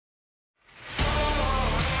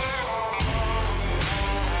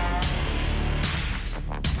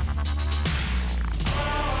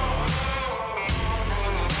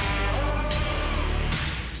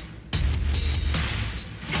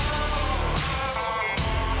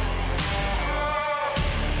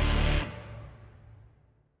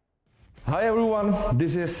Hi everyone,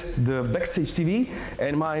 this is the Backstage TV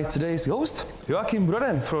and my today's host, Joakim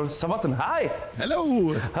Brodén from Sabaton. Hi!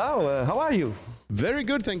 Hello! How are you? Very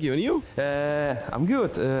good, thank you. And you? I'm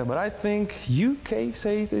good, but I think UK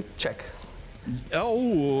say it Czech.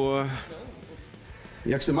 Oh!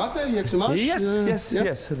 Jak se máte? Jak se máš?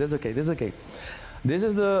 Yes, that's okay. This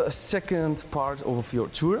is the second part of your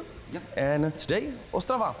tour, and today,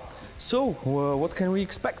 Ostrava. So, what can we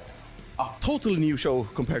expect? A totally new show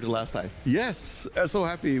compared to last time. Yes, so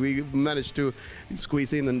happy we managed to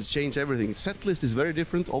squeeze in and change everything. Setlist is very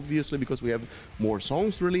different, obviously, because we have more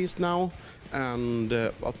songs released now, and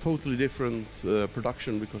a totally different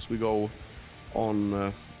production because we go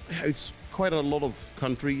on. It's quite a lot of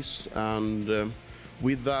countries, and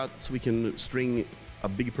with that we can string a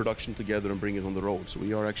big production together and bring it on the road. So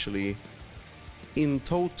we are actually in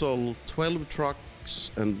total 12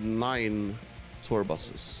 trucks and 9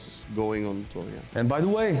 tourbusses going on tour. Yeah. And by the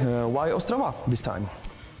way, why Ostrava this time?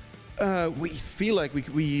 We feel like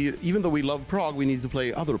we even though we love Prague, we need to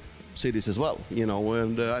play other cities as well, you know.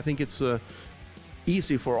 And I think it's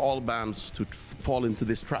easy for all bands to fall into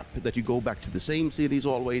this trap that you go back to the same cities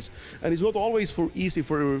always, and it's not always easy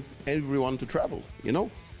for everyone to travel. You know,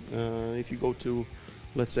 if you go to,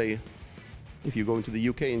 let's say, if you go into the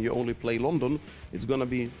UK and you only play London, it's gonna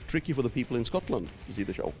be tricky for the people in Scotland to see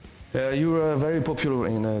the show. You're very popular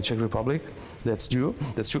in Czech Republic. That's true.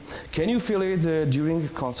 Can you feel it during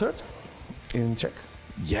concert in Czech?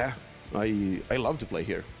 Yeah, I love to play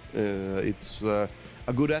here. It's a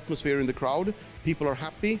good atmosphere in the crowd. People are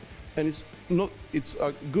happy, and it's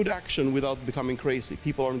a good action without becoming crazy.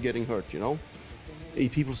 People aren't getting hurt, you know.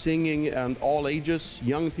 People singing, and all ages,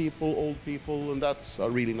 young people, old people, and that's a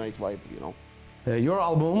really nice vibe, you know. Your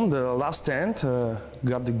album, The Last Stand,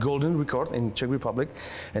 got the golden record in Czech Republic,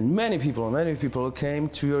 and many people came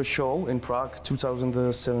to your show in Prague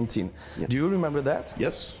 2017. Yeah. Do you remember that?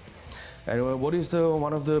 Yes. And what is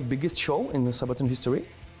one of the biggest show in the Sabaton history?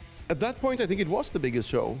 At that point, I think it was the biggest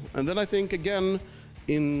show, and then I think again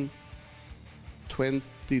in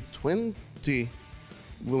 2020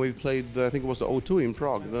 when we played, I think it was the O2 in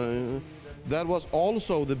Prague. That was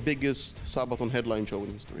also the biggest Sabaton headline show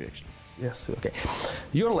in history, actually. Yes, okay.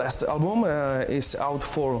 Your last album is out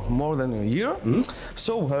for more than a year. Mm-hmm.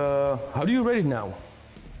 So, how do you rate it now?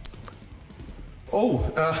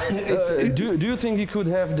 Do you think you could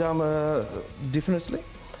have done differently?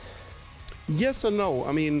 Yes and no.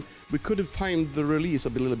 I mean, we could have timed the release a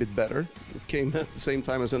little bit better. It came at the same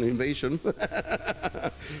time as an invasion.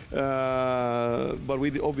 But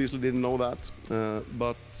we obviously didn't know that.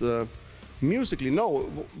 But musically, no,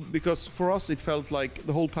 because for us it felt like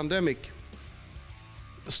the whole pandemic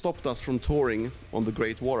stopped us from touring on the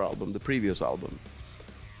Great War album, the previous album.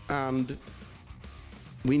 And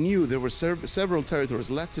we knew there were several territories,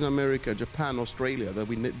 Latin America, Japan, Australia, that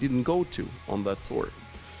we didn't go to on that tour.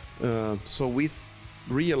 So we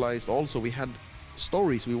realized also we had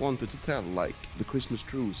stories we wanted to tell, like the Christmas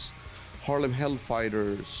Truce, Harlem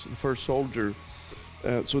Hellfighters, the First Soldier.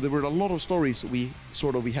 So there were a lot of stories we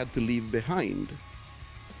had to leave behind.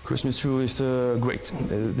 Christmas Truce is great.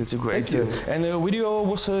 That's a great. And the video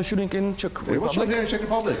was shooting in Czech Republic. It was shot here in Czech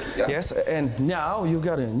Republic. Yeah. Yes, and now you've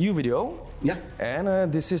got a new video. Yeah.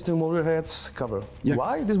 And this is the Motörhead's cover. Yeah.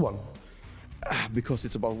 Why this one? Because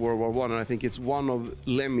it's about World War I, and I think it's one of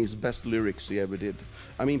Lemmy's best lyrics he ever did.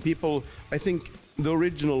 I mean, I think the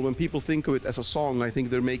original, when people think of it as a song, I think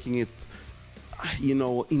they're making it, you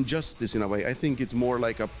know, injustice in a way. I think it's more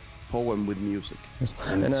like a poem with music. Yes.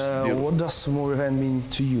 And what does Motörhead mean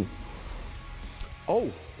to you?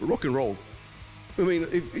 Oh, rock and roll. I mean,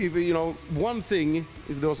 if you know, one thing,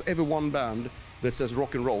 if there was ever one band that says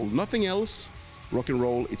rock and roll, nothing else, rock and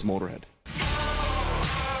roll, it's Motörhead.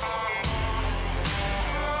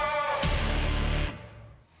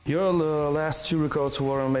 Your last 2 records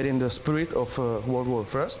were made in the spirit of World War I.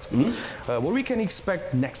 Mm-hmm. What we can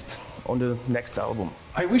expect next on the next album?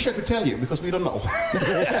 I wish I could tell you, because we don't know.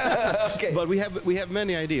 Okay. But we have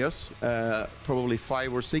many ideas, probably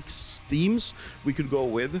 5 or 6 themes we could go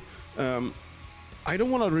with. I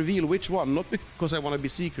don't want to reveal which one, not because I want to be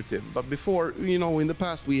secretive, but before, you know, in the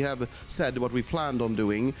past we have said what we planned on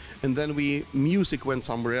doing, and then music went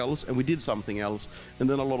somewhere else, and we did something else, and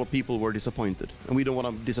then a lot of people were disappointed, and we don't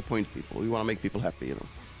want to disappoint people. We want to make people happy, you know.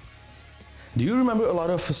 Do you remember a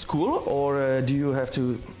lot of school, or do you have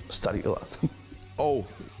to study a lot? Oh,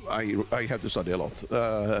 I have to study a lot.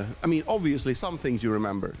 I mean, obviously some things you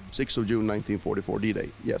remember. 6th of June 1944,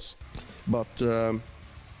 D-Day, yes. But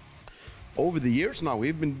over the years now,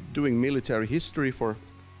 we've been doing military history for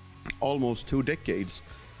almost 2 decades,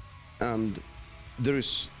 and there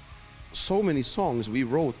is so many songs we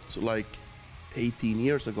wrote like 18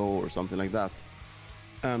 years ago or something like that.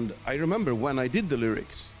 And I remember when I did the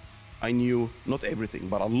lyrics, I knew not everything,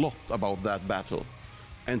 but a lot about that battle.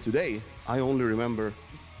 And today, I only remember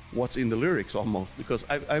what's in the lyrics almost, because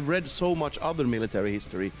I've read so much other military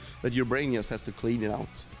history that your brain just has to clean it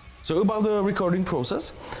out. So about the recording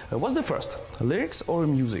process, what's the first, lyrics or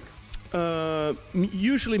music?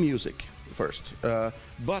 Usually music first,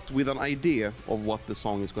 but with an idea of what the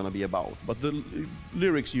song is going to be about. But the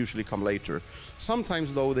lyrics usually come later.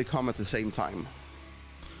 Sometimes, though, they come at the same time.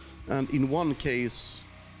 And in one case,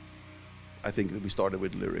 I think that we started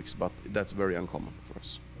with lyrics, but that's very uncommon for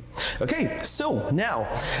us. Okay, so now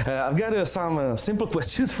I've got some simple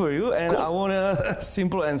questions for you, and cool. I want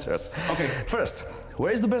simple answers. Okay. First,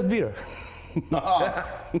 where is the best beer?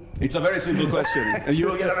 It's a very simple question, and you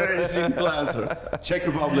will get a very simple answer. Czech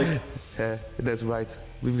Republic. That's right.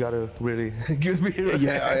 We've got a really good beer.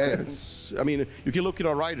 Yeah, I mean, you can look at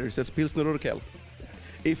our riders. That's Pilsner Urquell.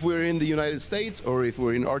 If we're in the United States, or if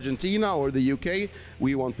we're in Argentina or the UK,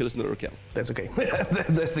 we want Pilsner Urquell. That's okay.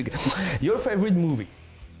 That's okay. Your favorite movie?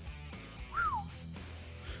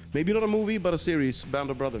 Maybe not a movie, but a series, Band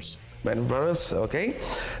of Brothers. Band of Brothers, okay.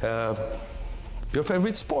 Your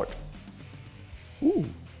favorite sport? Ooh,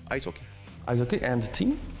 ice hockey. Ice hockey and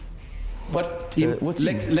team? What team? What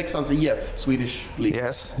team? Leksands IF, Swedish league.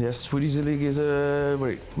 Yes, Swedish league is very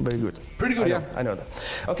good. Pretty good, yeah. I know that.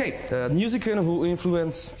 Okay, musician who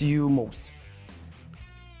influenced you most?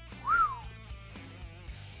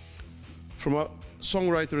 From a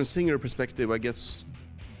songwriter and singer perspective, I guess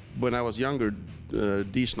when I was younger,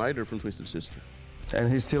 Dee Snider from Twisted Sister.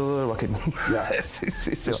 And he's still rocking. Yeah,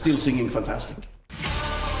 he's still singing fantastic.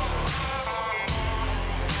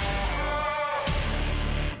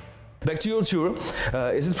 Back to your tour,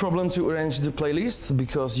 is it a problem to arrange the playlist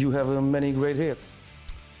because you have many great hits?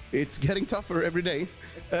 It's getting tougher every day.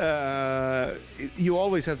 You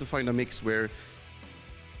always have to find a mix where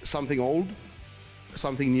something old,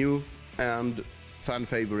 something new, and fan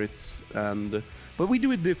favorites. But we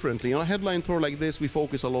do it differently. On a headline tour like this, we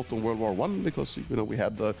focus a lot on World War I because we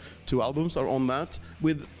had the 2 albums are on that,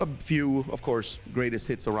 with a few, of course, greatest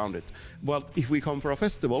hits around it. But if we come for a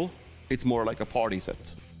festival, it's more like a party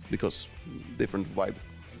set, because different vibe.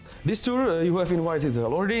 This tour you have invited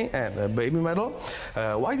Lordi and Baby Metal.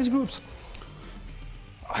 Why these groups?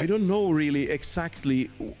 I don't know really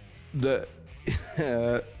exactly the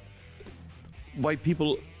why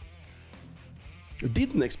people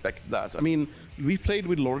didn't expect that. I mean, we played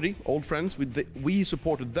with Lordi, old friends. We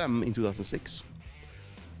supported them in 2006.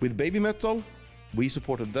 With Baby Metal, we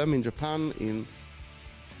supported them in Japan in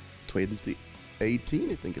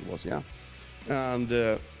 2018, I think it was, yeah.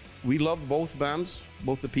 And we loved both bands,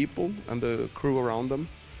 both the people and the crew around them.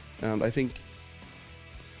 And I think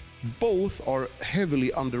both are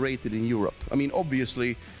heavily underrated in Europe. I mean,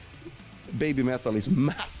 obviously, Baby Metal is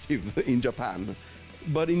massive in Japan.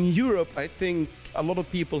 But in Europe, I think a lot of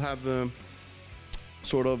people have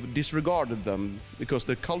sort of disregarded them because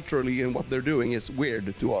they're culturally and what they're doing is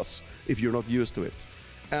weird to us if you're not used to it.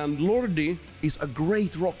 And Lordi is a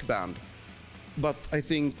great rock band. But I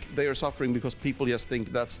think they are suffering because people just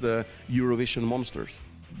think that's the Eurovision monsters.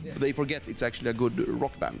 Yeah. They forget it's actually a good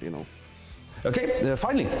rock band, Okay,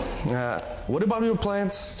 finally, what about your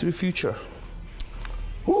plans to the future?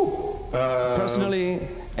 Personally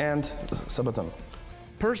and Sabaton.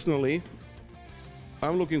 Personally,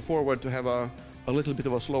 I'm looking forward to have a little bit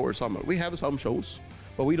of a slower summer. We have some shows,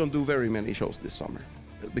 but we don't do very many shows this summer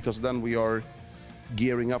because then we are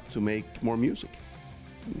gearing up to make more music.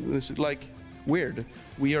 It's like weird.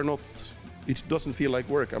 We are not, it doesn't feel like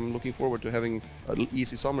work. I'm looking forward to having an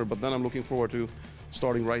easy summer, but then I'm looking forward to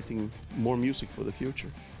starting writing more music for the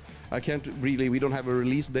future. I can't really, we don't have a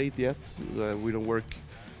release date yet. We don't work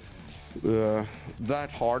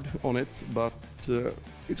that hard on it, but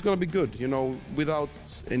it's gonna be good, without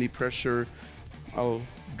any pressure. I'll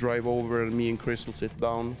drive over and me and Chris will sit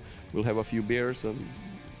down, we'll have a few beers and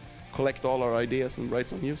collect all our ideas and write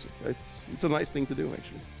some music. It's a nice thing to do,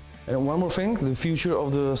 actually. And one more thing, the future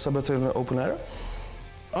of the Sabaton open air?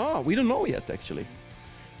 We don't know yet, actually.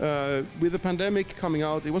 With the pandemic coming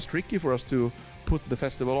out, it was tricky for us to put the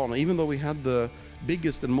festival on. Even though we had the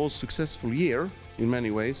biggest and most successful year, in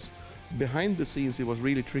many ways, behind the scenes it was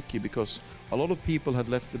really tricky because a lot of people had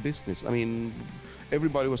left the business. I mean,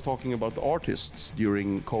 everybody was talking about the artists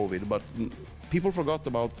during COVID, but people forgot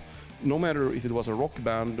about, no matter if it was a rock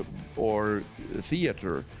band or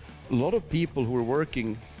theater, a lot of people who were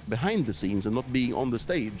working behind the scenes and not being on the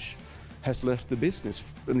stage has left the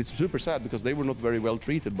business. And it's super sad because they were not very well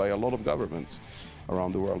treated by a lot of governments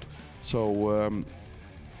around the world. So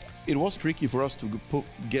it was tricky for us to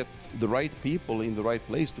get the right people in the right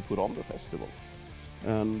place to put on the festival.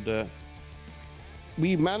 And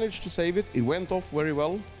we managed to save it. It went off very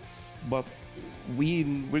well, but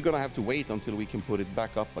we're gonna have to wait until we can put it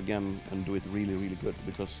back up again and do it really, really good,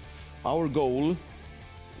 because our goal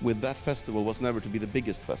with that festival was never to be the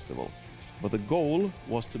biggest festival, but the goal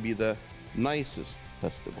was to be the nicest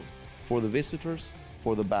festival for the visitors,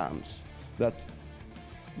 for the bands. That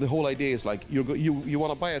the whole idea is like you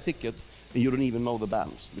want to buy a ticket and you don't even know the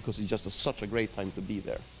bands because it's just such a great time to be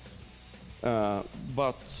there.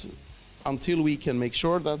 But until we can make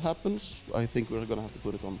sure that happens, I think we're going to have to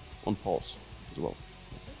put it on pause as well.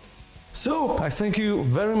 So, I thank you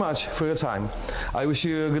very much for your time. I wish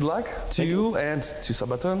you good luck to you and to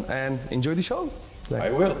Sabaton, and enjoy the show. I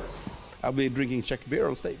will. I'll be drinking Czech beer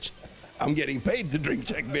on stage. I'm getting paid to drink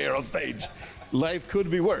Czech beer on stage. Life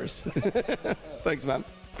could be worse. Thanks, man.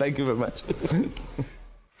 Thank you very much.